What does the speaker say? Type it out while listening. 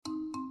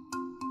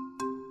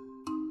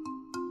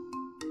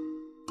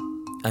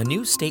A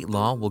new state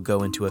law will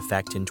go into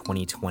effect in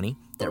 2020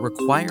 that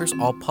requires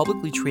all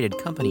publicly traded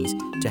companies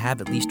to have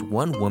at least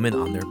one woman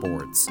on their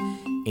boards.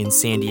 In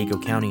San Diego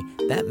County,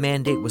 that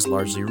mandate was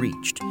largely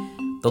reached.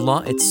 The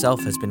law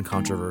itself has been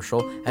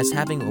controversial, as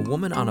having a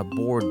woman on a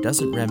board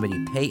doesn't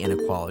remedy pay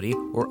inequality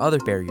or other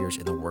barriers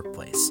in the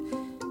workplace.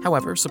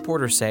 However,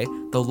 supporters say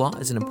the law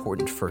is an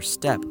important first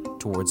step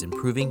towards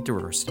improving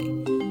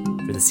diversity.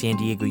 For the San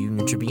Diego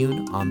Union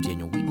Tribune, I'm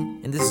Daniel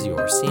Wheaton, and this is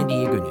your San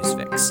Diego News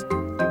Fix.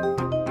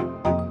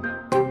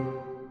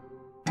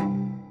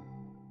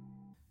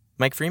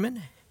 Mike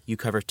Freeman, you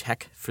cover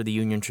tech for the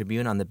Union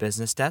Tribune on the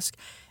business desk,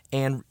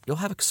 and you'll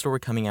have a story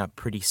coming out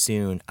pretty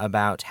soon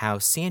about how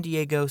San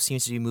Diego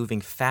seems to be moving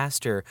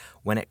faster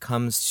when it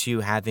comes to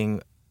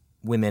having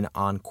women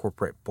on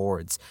corporate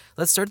boards.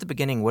 Let's start at the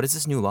beginning. What is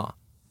this new law?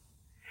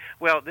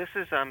 Well, this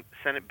is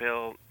Senate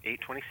Bill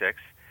 826.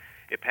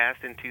 It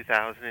passed in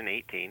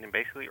 2018 and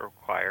basically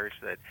requires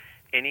that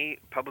any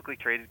publicly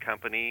traded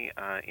company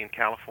in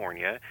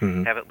California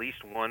have at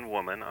least one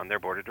woman on their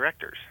board of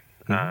directors.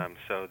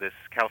 So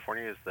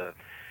California is the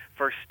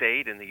first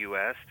state in the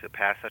U.S. to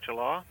pass such a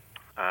law.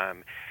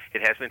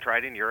 It has been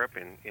tried in Europe,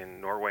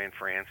 in Norway and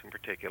France in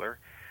particular.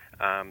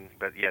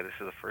 But yeah, this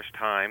is the first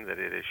time that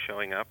it is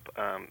showing up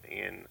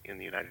in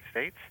the United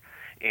States.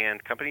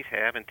 And companies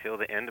have until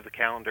the end of the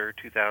calendar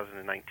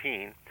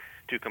 2019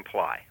 to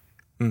comply.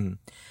 Mm-hmm.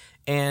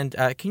 And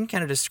can you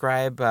kind of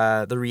describe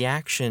the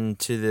reaction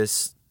to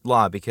this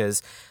law?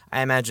 Because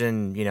I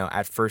imagine,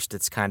 at first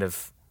it's kind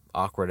of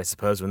awkward, I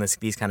suppose, when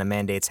these kind of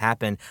mandates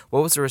happen.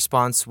 What was the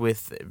response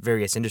with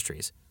various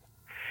industries?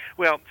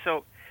 Well,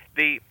 so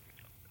the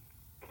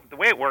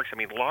way it works,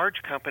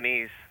 large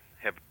companies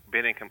have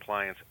been in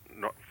compliance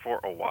for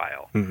a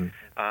while.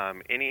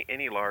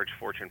 Any large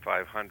Fortune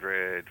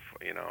 500,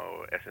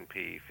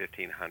 S&P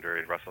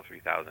 1500, Russell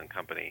 3000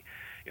 company,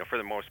 for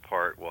the most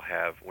part, will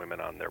have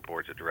women on their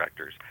boards of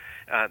directors.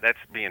 That's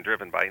being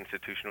driven by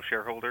institutional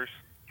shareholders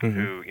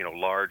who,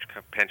 large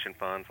pension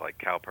funds like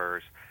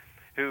CalPERS,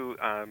 who,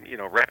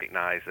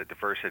 recognize that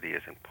diversity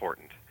is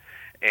important.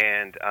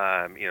 And,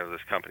 those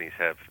companies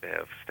have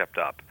stepped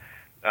up.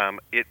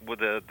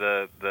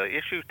 The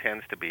issue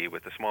tends to be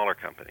with the smaller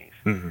companies,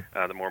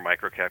 the more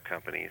micro-cap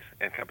companies,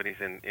 and companies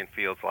in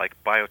fields like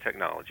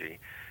biotechnology,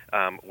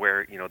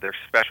 where, they're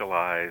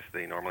specialized.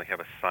 They normally have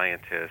a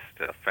scientist,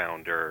 a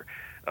founder,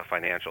 a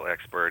financial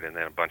expert, and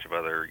then a bunch of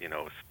other,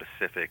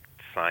 specific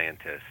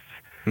scientists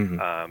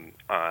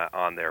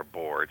on their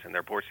boards. And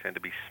their boards tend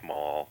to be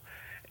small.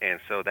 And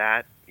so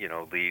that,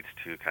 leads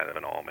to kind of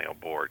an all-male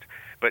board.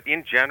 But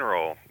in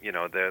general,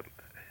 the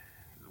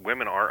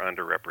women are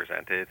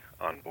underrepresented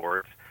on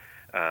boards.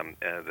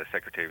 The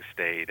Secretary of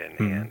State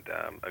and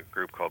a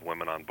group called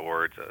Women on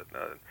Boards,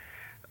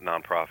 a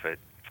nonprofit,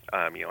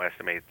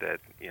 estimate that,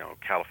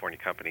 California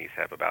companies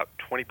have about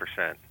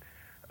 20%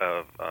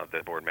 of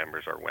the board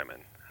members are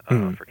women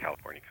for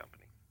California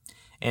companies.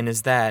 And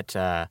is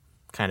that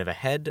kind of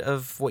ahead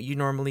of what you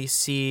normally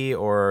see,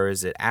 or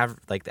is it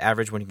the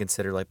average when you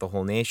consider the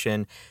whole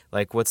nation?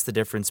 What's the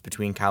difference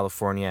between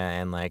California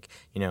and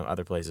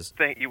other places?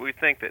 You would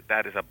think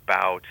that is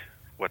about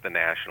what the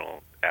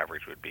national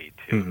average would be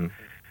too,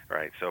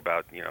 right? So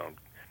about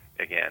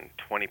again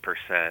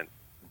 20%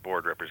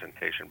 board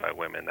representation by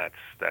women. That's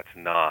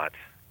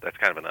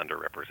kind of an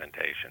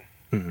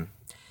underrepresentation.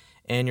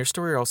 And your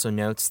story also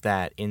notes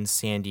that in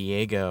San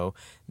Diego,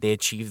 they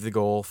achieved the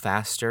goal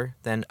faster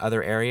than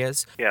other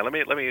areas. Yeah, let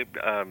me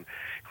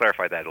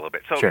clarify that a little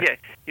bit. So sure.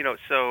 Yeah,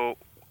 so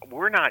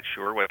we're not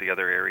sure what the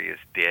other areas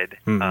did,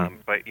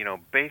 but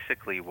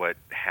basically what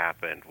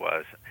happened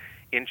was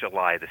in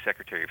July, the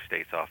Secretary of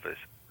State's office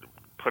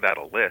put out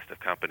a list of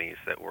companies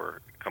that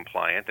were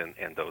compliant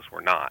and those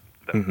were not.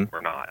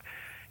 Were not.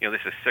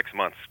 This is 6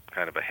 months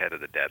kind of ahead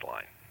of the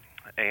deadline,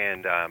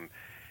 and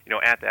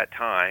at that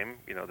time,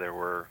 there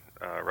were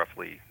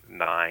roughly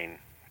 9-10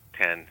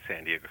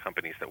 San Diego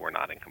companies that were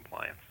not in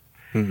compliance.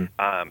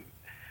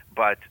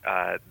 But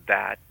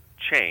that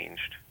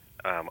changed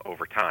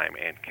over time,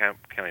 and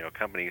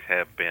companies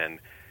have been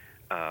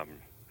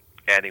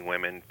adding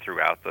women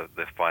throughout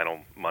the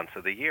final months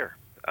of the year,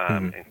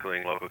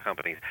 including local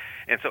companies.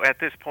 And so at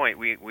this point,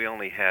 we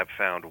only have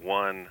found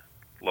one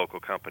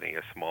local company,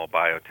 a small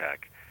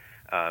biotech,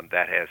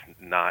 that has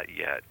not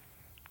yet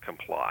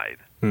complied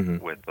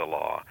with the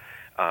law.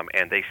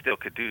 And they still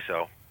could do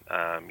so.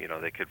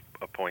 They could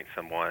appoint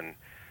someone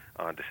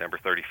on December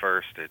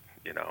 31st at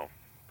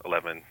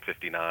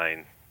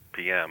 11:59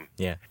 p.m.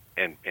 Yeah.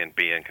 and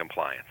be in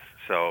compliance.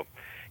 So,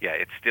 yeah,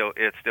 it still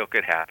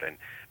could happen.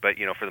 But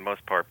for the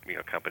most part,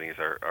 companies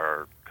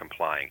are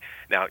complying.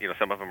 Now,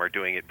 some of them are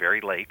doing it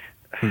very late,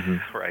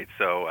 right?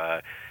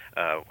 So,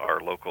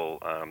 our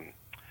local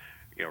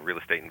real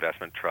estate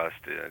investment trust,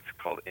 it's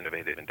called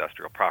Innovative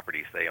Industrial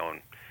Properties. They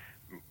own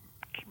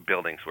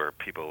buildings where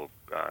people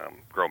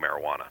grow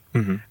marijuana,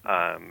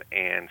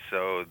 and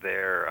so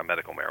they're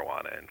medical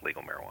marijuana and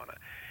legal marijuana,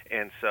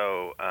 and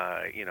so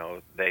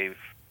they've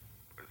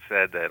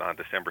said that on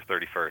December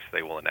 31st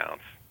they will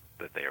announce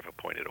that they have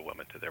appointed a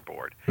woman to their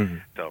board. Mm-hmm.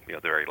 So, the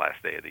very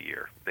last day of the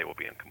year, they will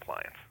be in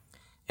compliance.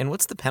 And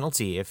what's the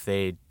penalty if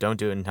they don't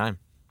do it in time?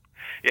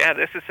 Yeah,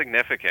 this is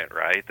significant,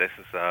 right? This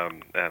is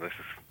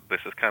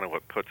kind of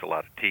what puts a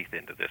lot of teeth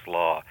into this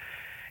law.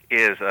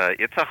 It's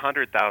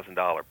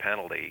 $100,000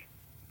 penalty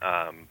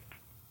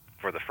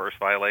for the first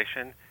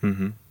violation,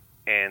 mm-hmm.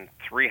 and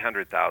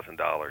 $300,000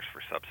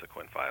 for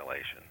subsequent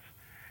violations.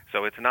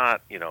 So it's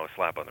not, a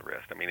slap on the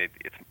wrist. I mean,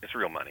 it's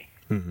real money.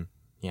 Mm-hmm.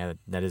 Yeah,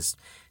 that is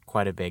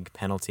quite a big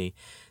penalty.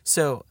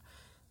 So,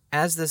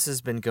 as this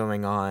has been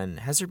going on,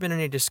 has there been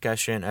any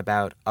discussion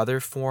about other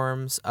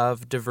forms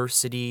of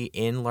diversity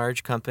in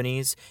large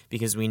companies?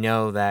 Because we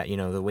know that,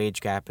 the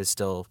wage gap is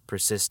still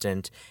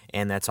persistent,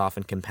 and that's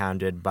often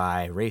compounded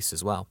by race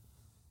as well.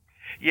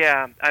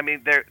 Yeah, I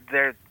mean,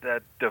 the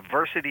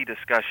diversity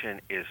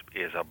discussion is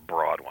a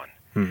broad one.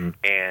 Mm-hmm.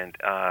 And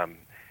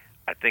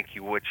I think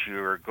what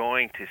you're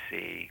going to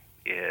see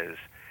is,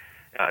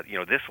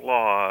 this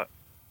law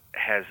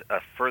has a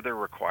further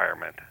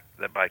requirement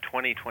that by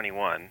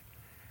 2021,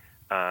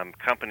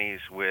 companies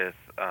with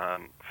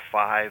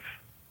five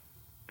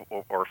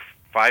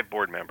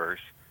board members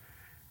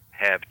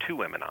have 2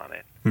 women on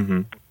it,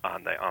 mm-hmm.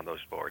 on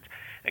those boards,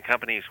 and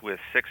companies with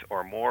 6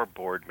 or more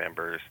board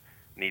members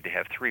need to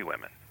have 3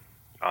 women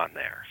on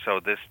there. So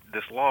this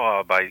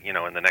law, by in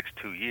the next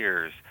 2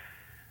 years,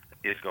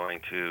 is going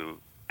to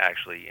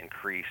actually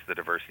increase the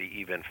diversity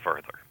even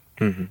further.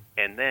 Mm-hmm.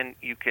 And then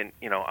you can,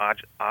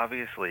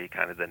 obviously,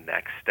 kind of the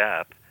next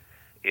step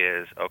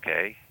is,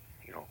 okay,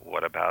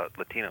 what about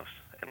Latinos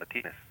and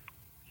Latinas?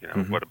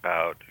 Mm-hmm. What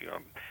about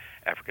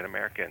African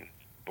American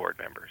board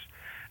members?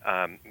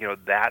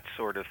 That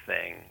sort of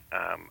thing.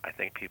 I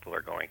think people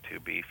are going to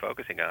be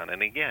focusing on.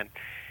 And again,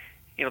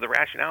 the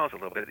rationale is a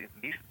little bit.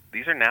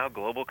 These are now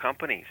global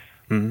companies,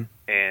 mm-hmm.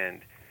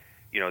 and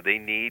they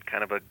need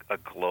kind of a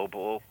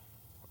global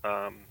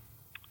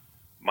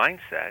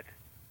mindset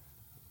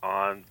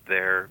on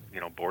their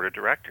board of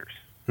directors.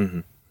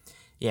 Mm-hmm.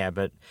 Yeah,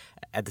 but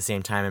at the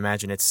same time,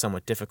 imagine it's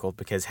somewhat difficult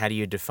because how do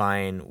you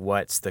define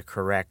what's the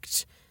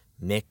correct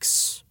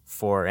mix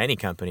for any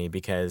company?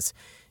 Because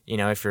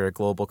if you're a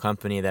global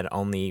company that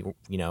only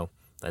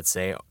let's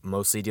say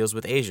mostly deals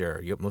with Asia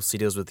or mostly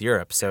deals with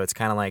Europe, so it's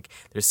kind of like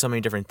there's so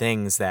many different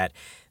things that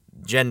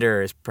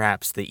gender is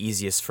perhaps the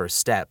easiest first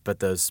step, but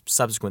those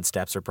subsequent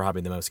steps are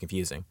probably the most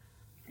confusing.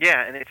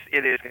 Yeah, and it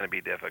is going to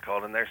be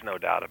difficult, and there's no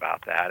doubt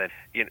about that.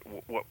 And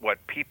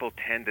what people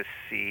tend to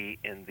see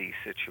in these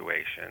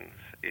situations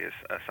is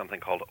something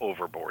called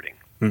overboarding.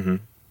 Mm-hmm.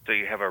 So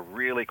you have a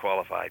really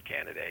qualified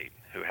candidate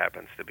who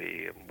happens to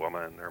be a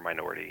woman or a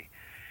minority,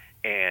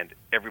 and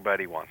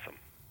everybody wants them.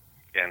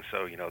 And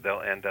so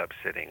they'll end up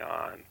sitting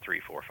on 3,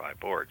 4, 5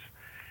 boards,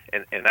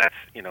 and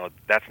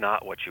that's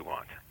not what you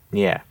want.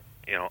 Yeah.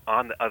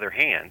 On the other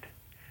hand,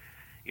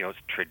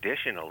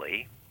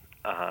 traditionally,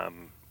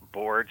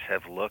 boards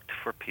have looked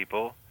for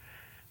people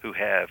who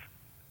have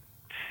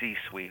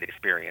C-suite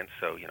experience,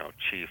 so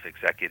chief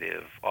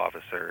executive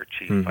officer,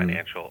 chief mm-hmm.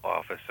 financial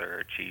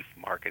officer, chief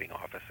marketing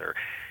officer,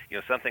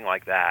 something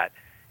like that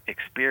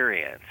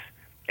experience.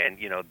 And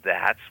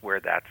that's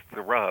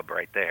the rub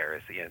right there.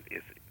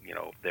 Is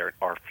there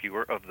are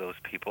fewer of those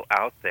people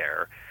out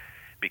there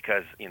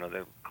because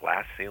the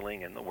glass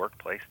ceiling in the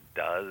workplace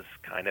does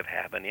kind of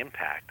have an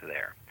impact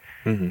there.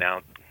 Mm-hmm.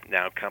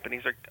 Now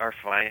companies are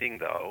finding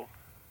though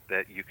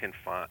that you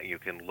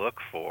can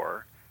look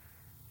for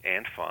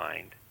and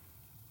find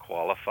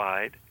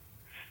qualified,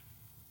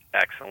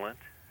 excellent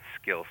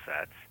skill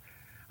sets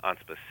on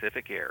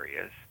specific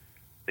areas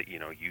that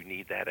you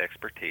need that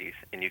expertise,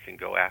 and you can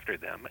go after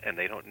them, and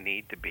they don't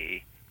need to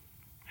be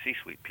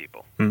C-suite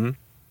people. Mm-hmm.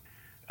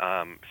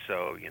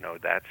 So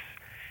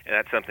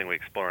that's something we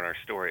explore in our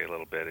story a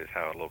little bit, is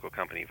how a local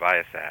company,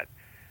 Viasat,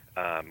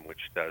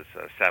 which does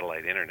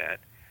satellite internet,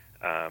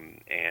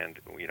 and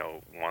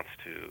wants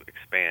to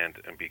expand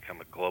and become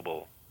a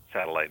global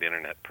satellite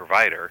internet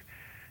provider,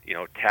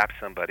 tap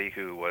somebody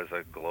who was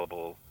a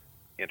global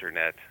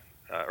internet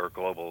or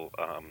global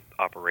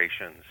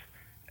operations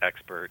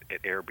expert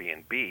at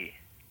Airbnb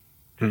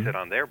to mm-hmm. sit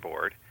on their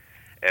board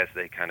as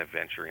they kind of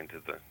venture into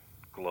the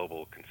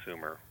global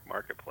consumer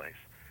marketplace.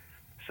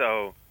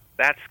 So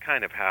that's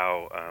kind of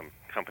how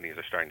companies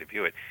are starting to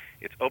view it.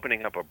 It's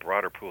opening up a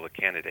broader pool of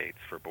candidates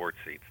for board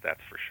seats,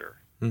 that's for sure.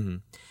 Mm-hmm.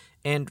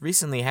 And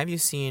recently, have you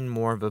seen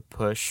more of a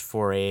push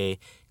for a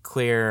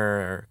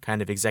clear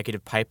kind of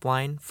executive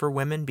pipeline for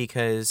women?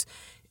 Because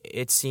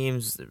it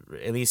seems,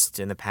 at least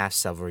in the past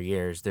several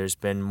years, there's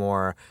been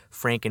more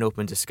frank and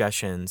open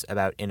discussions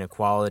about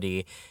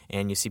inequality,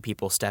 and you see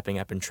people stepping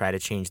up and try to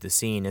change the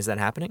scene. Is that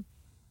happening?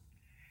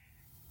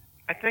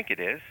 I think it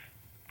is.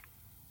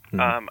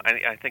 Mm-hmm.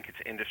 I think it's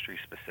industry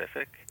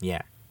specific.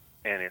 Yeah.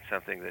 And it's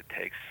something that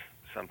takes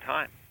some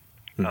time.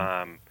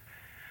 Mm-hmm.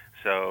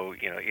 So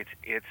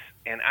it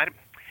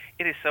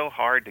is so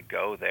hard to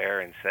go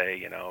there and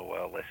say,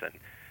 well, listen,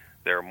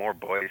 there are more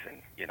boys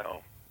in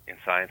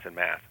science and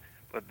math.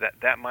 But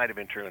that might have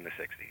been true in the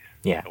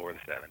 60s or the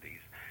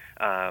 70s.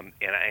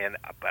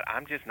 But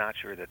I'm just not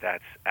sure that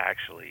that's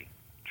actually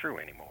true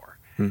anymore.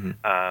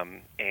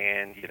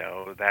 And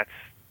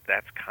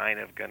that's kind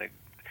of going to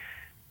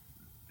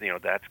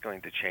that's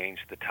going to change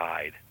the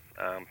tide.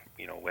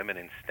 Women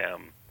in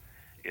STEM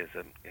is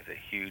a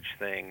huge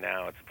thing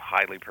now. It's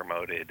highly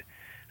promoted,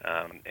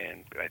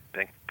 and I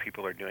think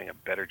people are doing a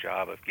better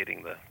job of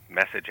getting the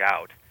message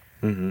out,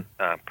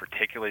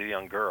 particularly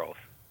young girls,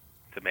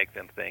 to make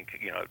them think,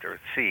 to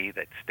see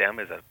that STEM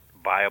is a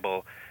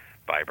viable,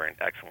 vibrant,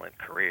 excellent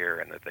career,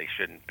 and that they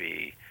shouldn't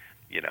be,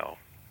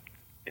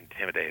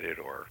 intimidated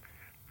or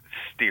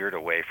steered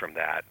away from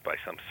that by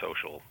some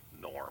social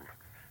norm.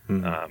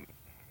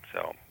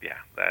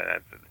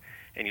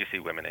 And you see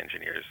women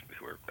engineers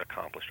who are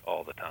accomplished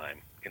all the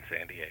time in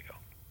San Diego.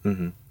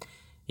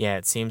 Yeah,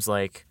 it seems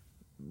like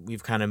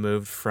we've kind of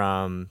moved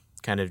from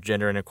kind of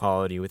gender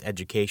inequality with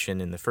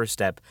education in the first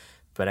step,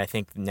 but I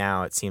think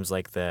now it seems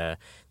like the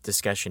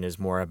discussion is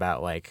more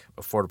about like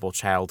affordable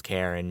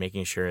childcare and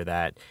making sure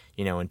that,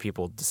 when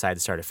people decide to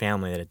start a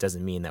family, that it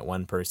doesn't mean that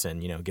one person,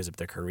 gives up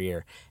their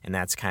career, and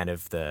that's kind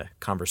of the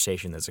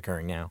conversation that's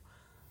occurring now.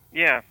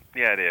 Yeah,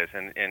 it is,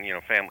 and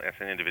family, that's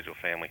an individual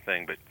family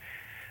thing, but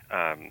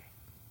I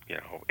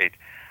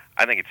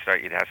think it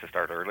has to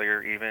start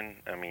earlier even.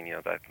 I mean,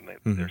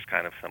 there's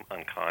kind of some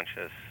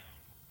unconscious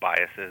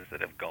biases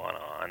that have gone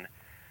on,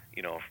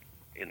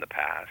 in the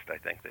past, I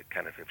think, that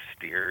kind of have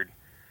steered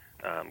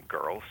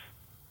girls,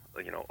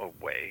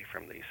 away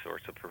from these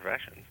sorts of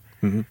professions.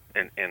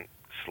 And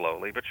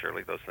slowly but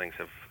surely those things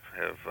have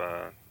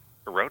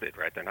eroded,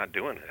 right? They're not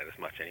doing it as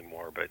much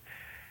anymore, but,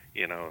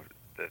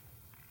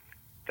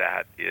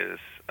 that is,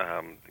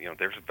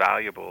 there's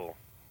valuable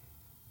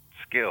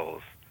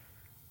skills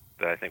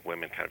that I think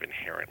women kind of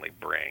inherently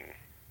bring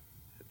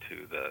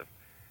to the,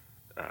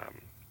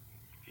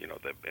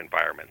 the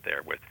environment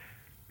there with,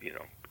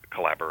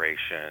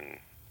 collaboration,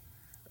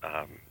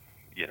 a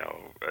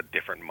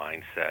different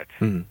mindset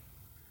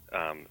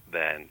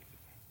than,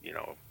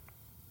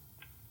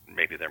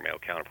 maybe their male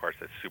counterparts.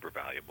 That's super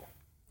valuable.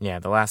 Yeah,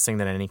 the last thing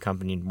that any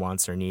company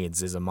wants or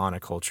needs is a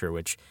monoculture,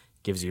 which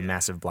gives you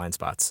massive blind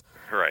spots.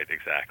 Right,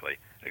 exactly.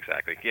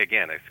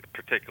 Again,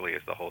 particularly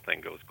as the whole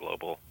thing goes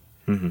global,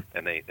 and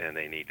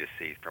they need to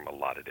see from a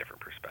lot of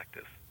different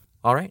perspectives.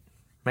 All right,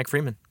 Mike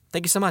Freeman,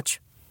 thank you so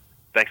much.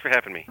 Thanks for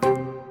having me.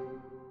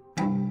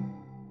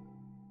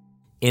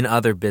 In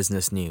other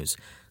business news,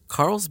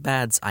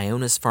 Carlsbad's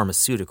Ionis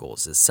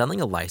Pharmaceuticals is selling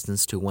a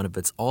license to one of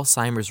its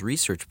Alzheimer's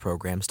research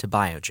programs to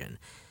Biogen.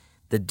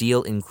 The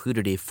deal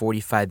included a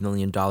 $45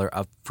 million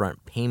upfront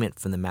payment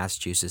from the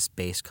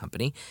Massachusetts-based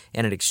company,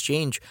 and in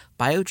exchange,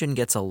 Biogen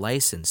gets a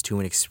license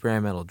to an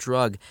experimental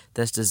drug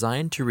that's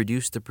designed to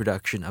reduce the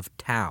production of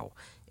tau,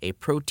 a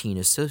protein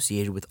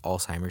associated with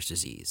Alzheimer's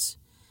disease.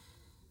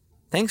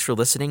 Thanks for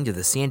listening to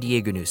the San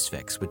Diego News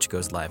Fix, which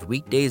goes live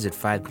weekdays at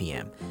 5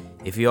 p.m.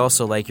 If you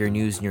also like your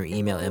news in your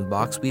email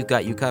inbox, we've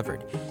got you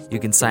covered. You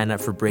can sign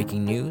up for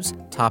breaking news,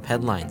 top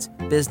headlines,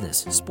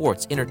 business,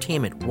 sports,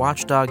 entertainment,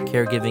 watchdog,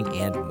 caregiving,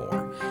 and more.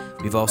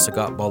 We've also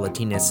got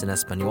Boletines en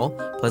Español,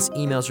 plus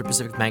emails for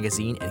Pacific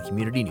Magazine and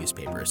community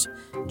newspapers.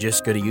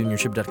 Just go to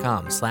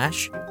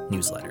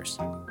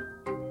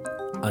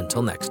unionship.com/newsletters.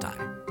 Until next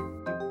time.